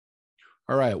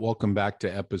All right, welcome back to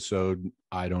episode,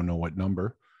 I don't know what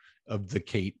number, of the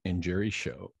Kate and Jerry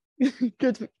Show.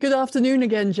 Good afternoon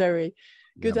again, Jerry.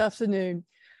 Good Yeah. afternoon.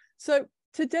 So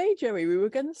today, Jerry, we were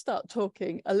going to start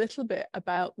talking a little bit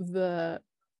about the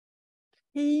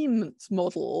payment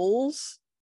models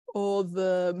or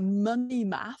the money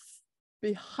math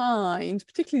behind,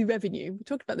 particularly revenue. We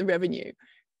talked about the revenue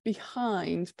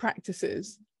behind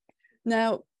practices.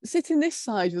 Now, sitting this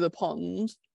side of the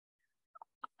pond,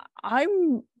 I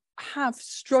have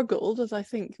struggled, as I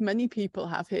think many people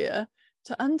have here,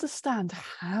 to understand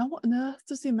how on earth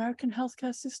does the American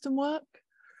healthcare system work?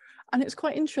 And it's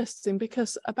quite interesting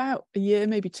because about a year,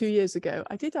 maybe 2 years ago,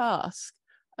 I did ask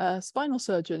a spinal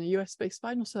surgeon, a US-based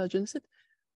spinal surgeon, I said,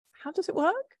 how does it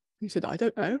work? He said, I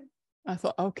don't know. I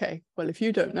thought, okay, well, if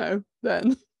you don't know,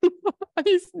 then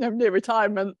he's near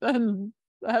retirement, then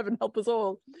heaven help us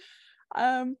all.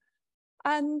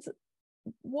 And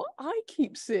what I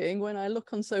keep seeing when I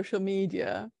look on social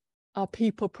media are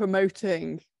people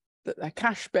promoting that they're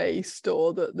cash-based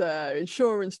or that they're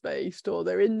insurance-based or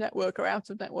they're in-network or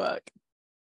out-of-network.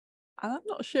 And I'm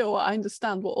not sure I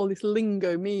understand what all this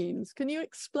lingo means. Can you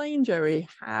explain, Jerry,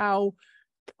 how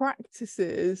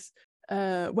practices,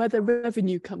 where the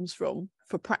revenue comes from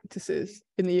for practices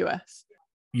in the US?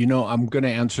 You know, I'm going to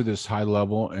answer this high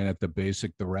level, and at the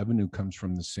basic, the revenue comes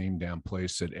from the same damn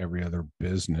place that every other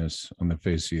business on the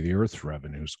face of the earth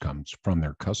revenues comes from,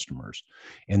 their customers.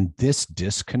 And this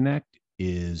disconnect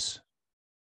is,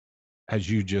 as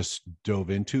you just dove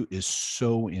into, is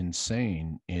so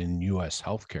insane in US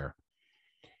healthcare.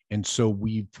 And so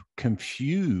we've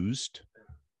confused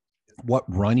what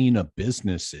running a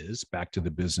business is, back to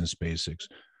the business basics,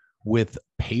 with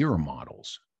payer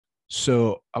models.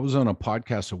 So I was on a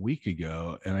podcast a week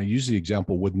ago, and I used the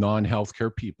example with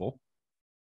non-healthcare people,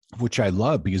 which I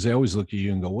love because they always look at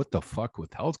you and go, what the fuck with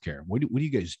healthcare? What are you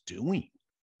guys doing?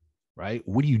 Right?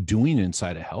 What are you doing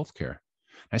inside of healthcare?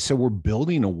 I said, we're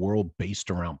building a world based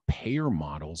around payer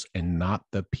models and not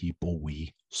the people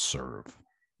we serve.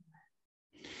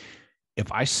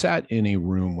 If I sat in a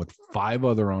room with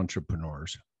four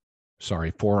entrepreneurs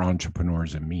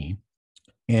and me,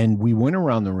 and we went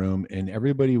around the room and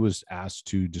everybody was asked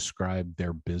to describe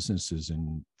their businesses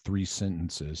in 3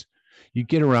 sentences. You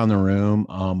get around the room.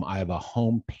 I have a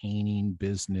home painting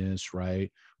business,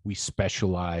 right? We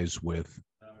specialize with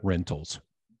rentals.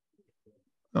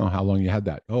 Oh, how long you had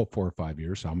that? Oh, 4 or 5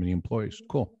 years. How many employees?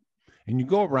 Cool. And you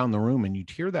go around the room and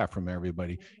you'd hear that from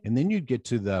everybody. And then you'd get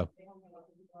to the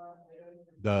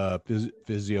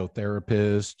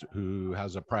physiotherapist who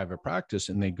has a private practice,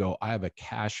 and they go, I have a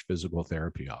cash physical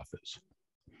therapy office.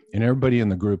 And everybody in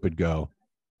the group would go,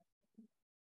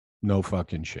 no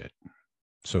fucking shit.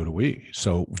 So do we.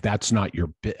 So that's not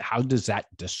your bit. How does that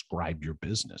describe your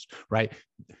business, right?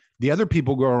 The other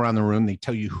people go around the room, they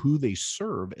tell you who they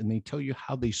serve, and they tell you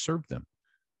how they serve them,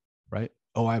 right?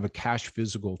 Oh, I have a cash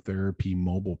physical therapy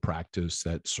mobile practice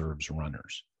that serves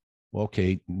runners. Well,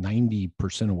 okay,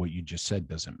 90% of what you just said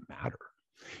doesn't matter.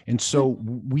 And so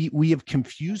we have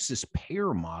confused this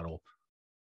payer model.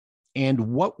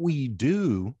 And what we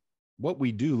do, I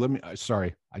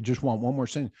just want one more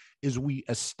sentence, is we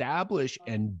establish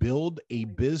and build a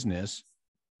business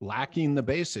lacking the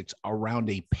basics around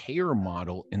a payer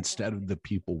model instead of the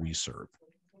people we serve.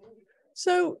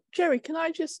 So, Jerry, can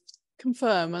I just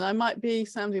confirm, and I might be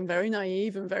sounding very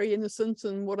naive and very innocent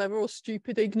and whatever, or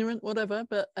stupid, ignorant, whatever,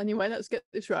 but anyway, let's get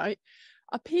this right.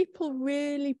 Are people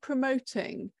really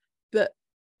promoting that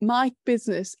my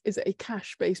business is a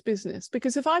cash-based business?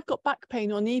 Because if I've got back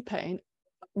pain or knee pain,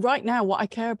 right now, what I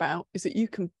care about is that you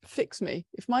can fix me.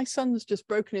 If my son's just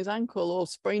broken his ankle or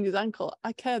sprained his ankle,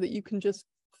 I care that you can just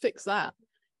fix that.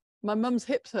 My mum's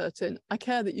hip's hurting, I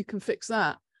care that you can fix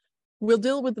that. We'll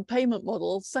deal with the payment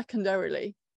model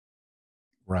secondarily.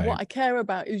 Right. What I care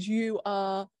about is you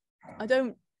are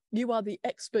the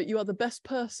expert, you are the best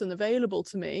person available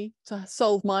to me to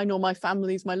solve mine or my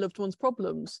family's, my loved ones'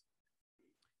 problems.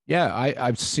 Yeah,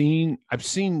 I've seen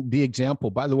the example.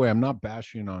 By the way, I'm not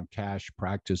bashing on cash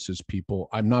practices, people.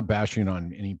 I'm not bashing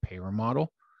on any payer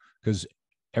model because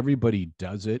everybody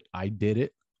does it. I did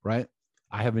it, right?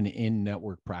 I have an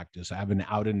in-network practice. I have an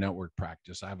out-of-network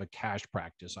practice. I have a cash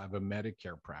practice. I have a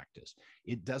Medicare practice.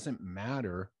 It doesn't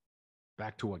matter,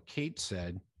 back to what Kate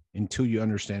said, until you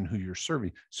understand who you're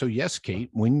serving. So yes, Kate,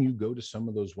 when you go to some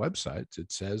of those websites,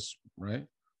 it says, right,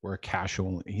 we're a cash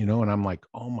only, and I'm like,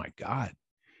 oh my God.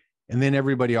 And then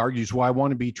everybody argues, well, I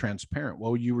want to be transparent.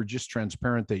 Well, you were just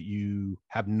transparent that you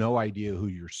have no idea who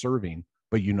you're serving,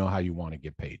 but you know how you want to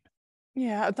get paid.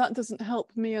 Yeah, that doesn't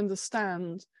help me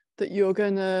understand that you're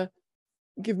going to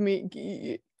give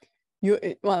me, Well,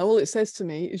 all it says to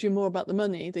me is you're more about the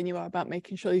money than you are about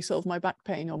making sure you solve my back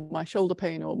pain or my shoulder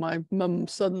pain or my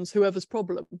mum's, son's, whoever's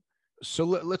problem. So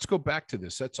let's go back to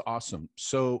this. That's awesome.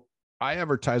 So I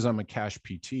advertise I'm a cash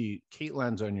PT. Kate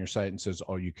lands on your site and says,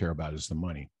 all you care about is the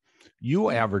money.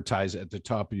 You advertise at the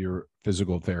top of your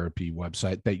physical therapy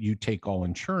website that you take all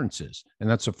insurances. And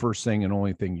that's the first thing and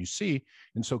only thing you see.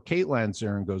 And so Kate lands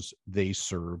there and goes, they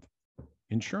serve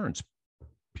insurance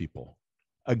people.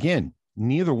 Again,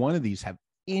 neither one of these have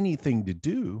anything to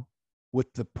do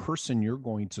with the person you're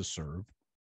going to serve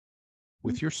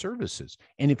with your services.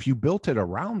 And if you built it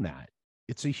around that,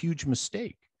 it's a huge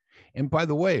mistake. And by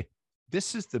the way,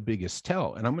 this is the biggest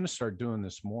tell. And I'm going to start doing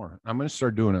this more. I'm going to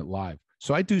start doing it live.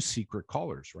 So I do secret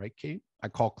callers, right, Kate? I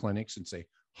call clinics and say,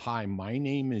 hi, my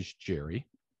name is Jerry.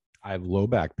 I have low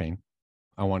back pain.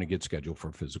 I want to get scheduled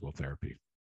for physical therapy.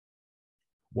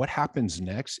 What happens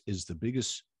next is the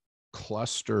biggest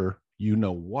cluster, you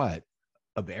know what,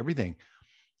 of everything.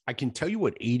 I can tell you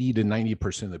what 80 to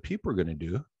 90% of the people are going to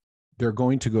do. They're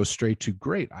going to go straight to,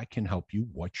 great, I can help you.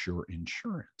 What's your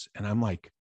insurance? And I'm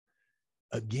like,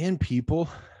 again, people,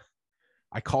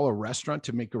 I call a restaurant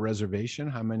to make a reservation.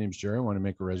 Hi, my name's Jerry. I want to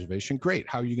make a reservation. Great.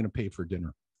 How are you going to pay for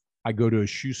dinner? I go to a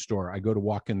shoe store. I go to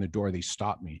walk in the door. They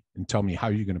stop me and tell me, how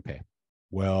are you going to pay?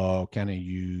 Well, can I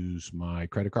use my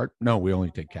credit card? No, we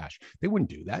only take cash. They wouldn't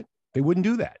do that. They wouldn't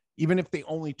do that, even if they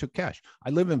only took cash.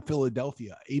 I live in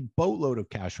Philadelphia, a boatload of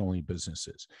cash-only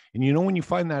businesses. And you know when you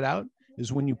find that out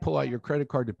is when you pull out your credit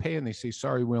card to pay and they say,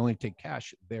 sorry, we only take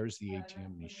cash. There's the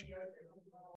ATM machine.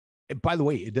 And by the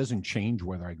way, it doesn't change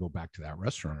whether I go back to that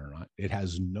restaurant or not. It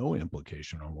has no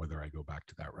implication on whether I go back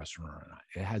to that restaurant or not.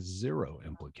 It has zero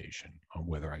implication on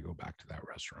whether I go back to that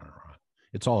restaurant or not.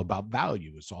 It's all about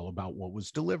value. It's all about what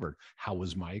was delivered. How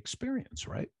was my experience,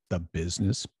 right? The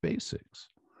business basics.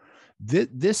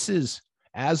 This is,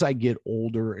 as I get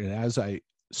older and as I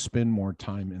spend more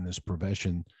time in this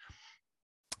profession,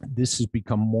 this has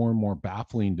become more and more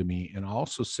baffling to me. And I'll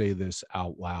also say this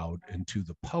out loud and to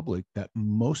the public that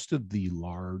most of the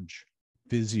large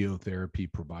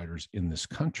physiotherapy providers in this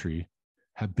country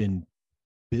have been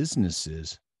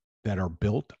businesses that are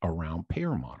built around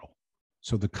payer model.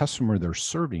 So the customer they're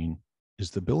serving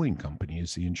is the billing company,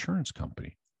 is the insurance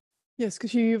company. Yes,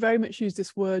 because you very much use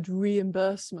this word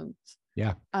reimbursement.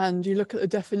 Yeah. And you look at the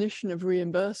definition of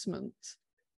reimbursement,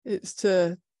 it's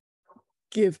to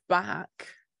give back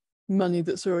money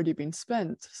that's already been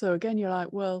spent. So again, you're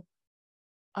like, well,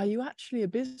 are you actually a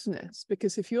business?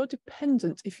 Because if you're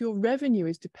dependent, if your revenue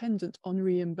is dependent on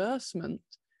reimbursement,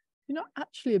 you're not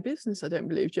actually a business, I don't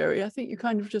believe, Jerry. I think you're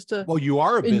kind of just a... Well, you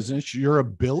are a business. You're a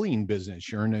billing business.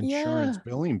 You're an insurance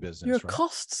billing business. You're a right?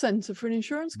 cost center for an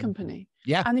insurance company.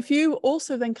 Yeah. And if you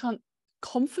also then can't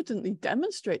confidently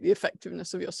demonstrate the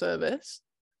effectiveness of your service,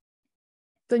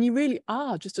 then you really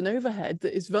are just an overhead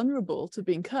that is vulnerable to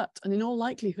being cut. And in all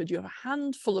likelihood, you have a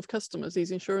handful of customers,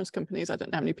 these insurance companies. I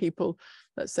don't know how many people,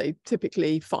 let's say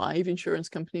typically 5 insurance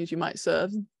companies you might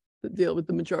serve that deal with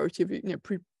the majority of,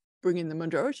 bringing the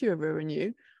majority of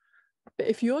revenue. But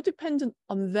if you're dependent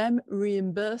on them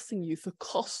reimbursing you for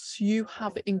costs you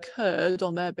have incurred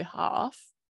on their behalf.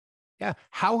 Yeah.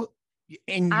 How,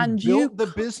 and you build the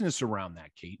business around that,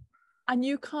 Kate. And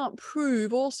you can't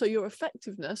prove also your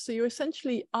effectiveness. So you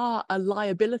essentially are a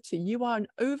liability. You are an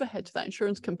overhead to that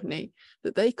insurance company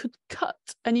that they could cut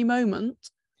any moment.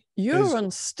 You're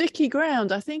on sticky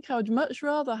ground. I think I would much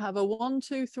rather have a 1,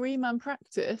 2, 3-man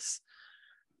practice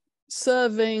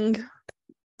serving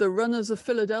the runners of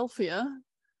Philadelphia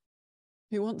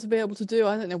who want to be able to do,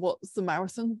 I don't know, what's the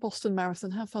marathon, Boston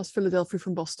Marathon. How far is Philadelphia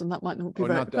from Boston? That might not be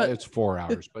very... Not that, it's 4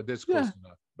 hours, but it's close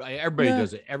enough. But everybody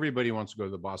does it. Everybody wants to go to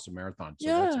the Boston Marathon. So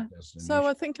that's a destination. So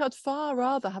I think I'd far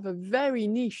rather have a very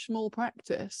niche small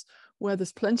practice where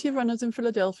there's plenty of runners in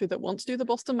Philadelphia that want to do the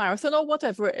Boston Marathon or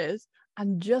whatever it is,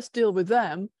 and just deal with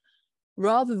them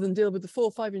rather than deal with the 4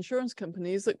 or 5 insurance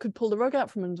companies that could pull the rug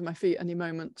out from under my feet any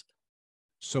moment.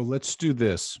 So let's do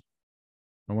this.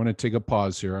 I want to take a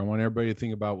pause here. I want everybody to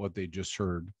think about what they just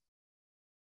heard.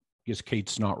 I guess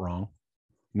Kate's not wrong.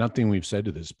 Nothing we've said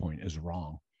to this point is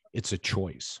wrong. It's a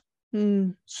choice.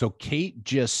 So Kate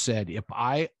just said, if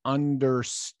I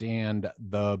understand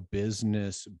the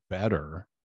business better,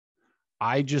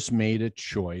 I just made a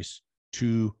choice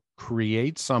to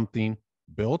create something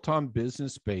built on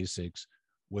business basics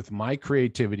with my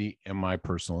creativity and my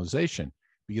personalization,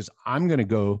 because I'm going to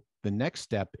go the next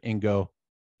step and go,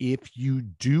 if you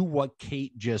do what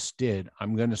Kate just did,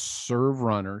 I'm going to serve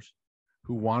runners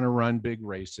who want to run big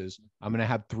races. I'm going to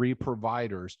have 3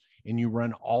 providers, and you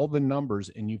run all the numbers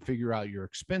and you figure out your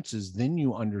expenses. Then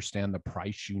you understand the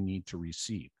price you need to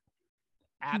receive.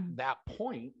 At that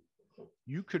point,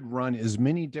 You could run as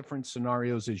many different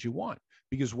scenarios as you want,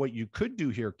 because what you could do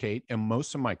here, Kate, and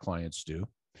most of my clients do,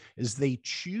 is they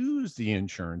choose the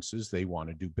insurances they want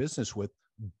to do business with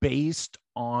based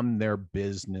on their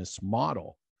business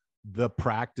model, the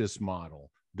practice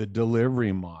model, the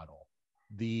delivery model,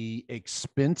 the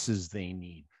expenses they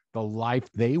need, the life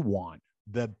they want,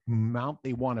 the amount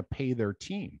they want to pay their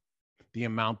team, the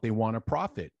amount they want to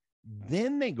profit.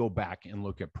 Then they go back and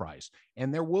look at price.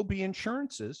 And there will be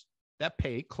insurances that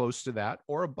pay close to that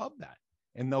or above that.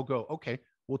 And they'll go, okay,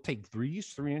 we'll take these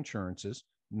three insurances,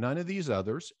 none of these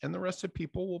others, and the rest of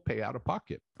people will pay out of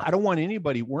pocket. I don't want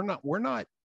anybody, we're not,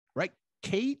 right?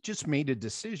 Kate just made a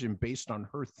decision based on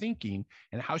her thinking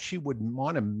and how she would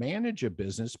want to manage a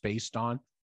business based on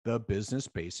the business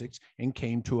basics, and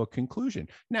came to a conclusion.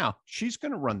 Now, she's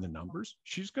going to run the numbers.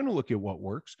 She's going to look at what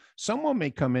works. Someone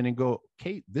may come in and go,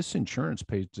 Kate, this insurance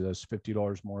pays us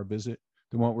 $50 more a visit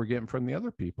than what we're getting from the other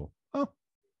people. Oh,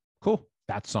 cool.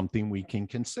 That's something we can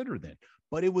consider then.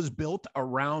 But it was built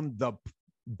around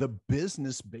the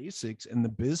business basics and the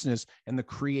business and the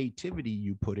creativity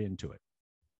you put into it.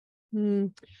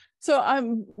 So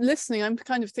I'm listening, I'm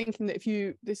kind of thinking that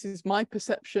this is my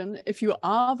perception, if you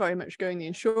are very much going the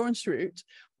insurance route,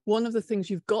 one of the things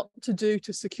you've got to do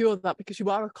to secure that, because you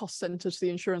are a cost center to the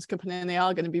insurance company and they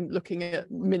are going to be looking at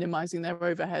minimizing their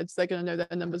overheads, they're going to know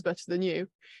their numbers better than you.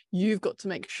 You've got to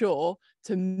make sure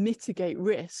to mitigate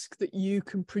risk that you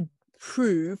can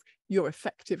prove your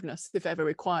effectiveness if ever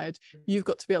required. You've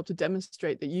got to be able to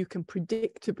demonstrate that you can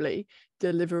predictably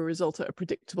deliver a result at a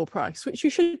predictable price, which you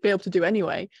should be able to do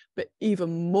anyway, but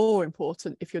even more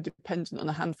important if you're dependent on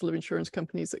a handful of insurance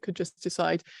companies that could just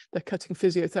decide they're cutting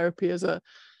physiotherapy as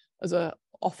a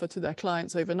offer to their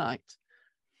clients overnight.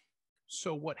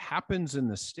 So what happens in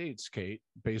the States, Kate,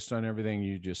 based on everything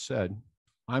you just said,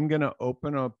 I'm going to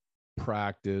open a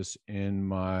practice in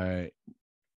my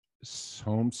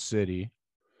home city.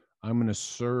 I'm going to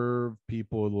serve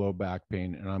people with low back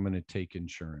pain and I'm going to take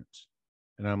insurance.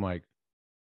 And I'm like,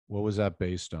 what was that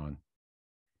based on?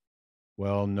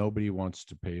 Well, nobody wants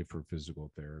to pay for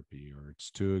physical therapy or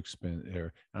it's too expensive.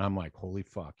 And I'm like, holy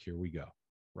fuck, here we go.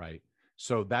 Right.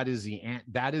 So that is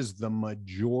the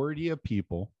majority of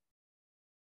people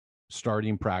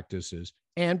starting practices.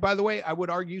 And by the way, I would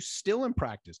argue still in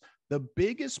practice. The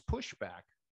biggest pushback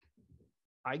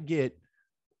I get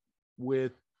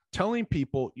with telling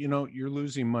people, you're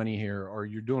losing money here or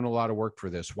you're doing a lot of work for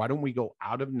this. Why don't we go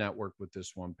out of network with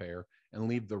this one payer and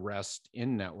leave the rest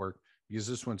in network because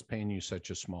this one's paying you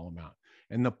such a small amount?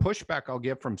 And the pushback I'll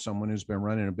get from someone who's been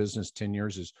running a business 10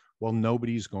 years is, well,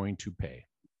 nobody's going to pay.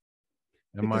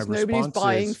 And because my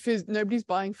response nobody's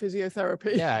buying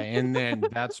physiotherapy. Yeah. And then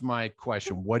that's my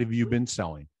question. What have you been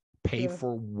selling? Pay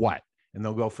for what? And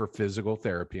they'll go for physical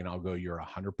therapy. And I'll go, you're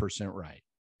 100% right.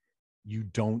 You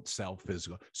don't sell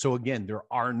physical. So again, there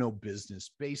are no business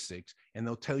basics and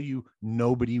they'll tell you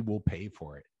nobody will pay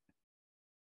for it.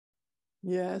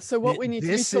 Yeah. So what we need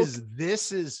this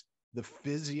is the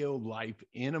physio life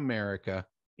in America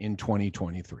in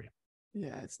 2023.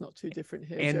 Yeah, it's not too different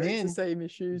here. And then it's the same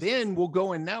issues. Then we'll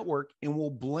go in network and we'll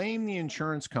blame the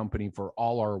insurance company for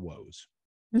all our woes.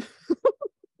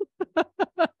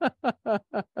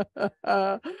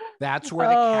 That's where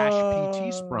the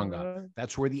cash PT sprung up.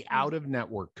 That's where the out of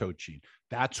network coaching.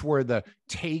 That's where the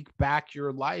take back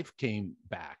your life came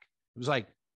back. It was like,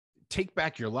 take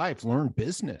back your life, learn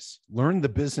business, learn the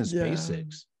business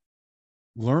basics,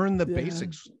 learn the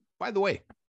basics. By the way,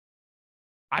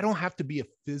 I don't have to be a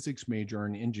physics major or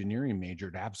an engineering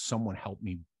major to have someone help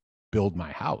me build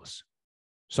my house.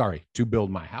 To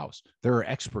build my house. There are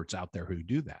experts out there who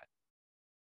do that.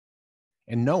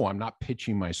 And no, I'm not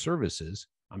pitching my services.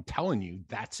 I'm telling you,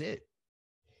 that's it.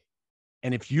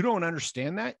 And if you don't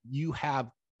understand that,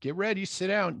 get ready, sit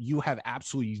down. You have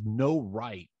absolutely no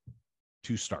right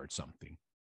to start something.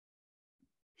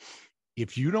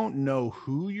 If you don't know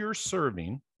who you're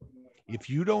serving, if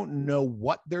you don't know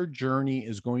what their journey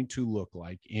is going to look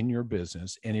like in your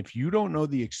business, and if you don't know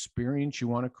the experience you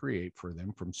want to create for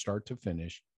them from start to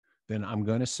finish, then I'm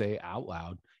going to say out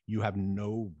loud, you have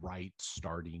no right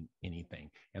starting anything.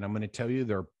 And I'm going to tell you,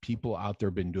 there are people out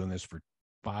there been doing this for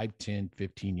 5, 10,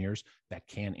 15 years that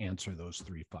can't answer those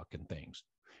three fucking things.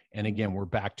 And again, we're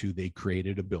back to, they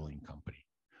created a billing company.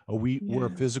 Oh, we're a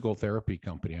physical therapy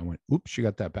company. I went, oops, you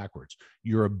got that backwards.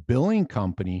 You're a billing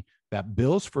company that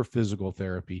bills for physical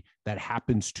therapy that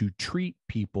happens to treat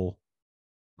people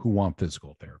who want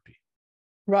physical therapy.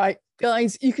 Right.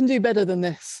 Guys, you can do better than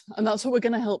this, and that's what we're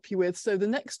going to help you with. So the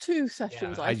next two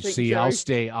sessions, Yeah, I think, see. Joe,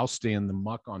 I'll stay in the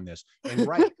muck on this. And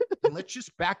right, and let's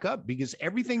just back up, because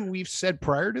everything we've said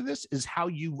prior to this is how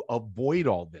you avoid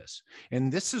all this.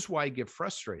 And this is why I get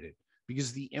frustrated,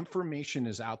 because the information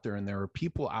is out there, and there are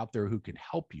people out there who can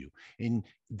help you. In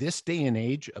this day and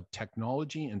age of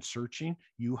technology and searching,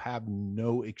 you have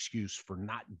no excuse for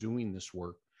not doing this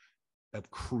work of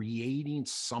creating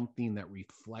something that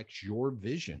reflects your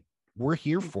vision. We're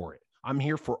here for it. I'm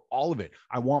here for all of it.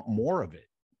 I want more of it.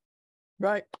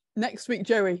 Right. Next week,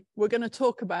 Joey, we're going to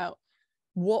talk about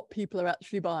what people are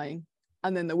actually buying.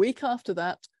 And then the week after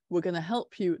that, we're going to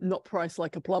help you not price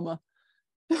like a plumber.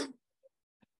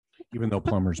 Even though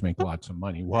plumbers make lots of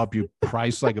money, we'll help you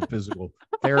price like a physical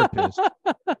therapist,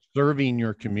 serving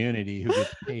your community, who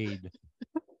gets paid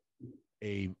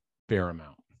a fair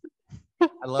amount.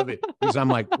 I love it, because I'm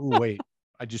like, oh, wait,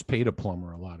 I just paid a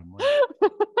plumber a lot of money.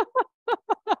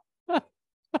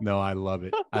 No, I love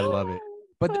it. I love it.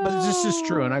 But this is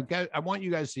true. And I want you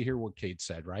guys to hear what Kate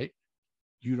said, right?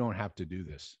 You don't have to do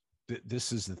this.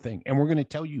 This is the thing. And we're going to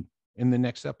tell you in the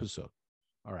next episode.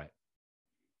 All right.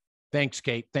 Thanks,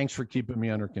 Kate. Thanks for keeping me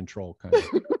under control. Kind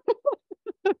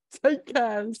of. Take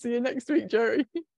care. See you next week, Joey.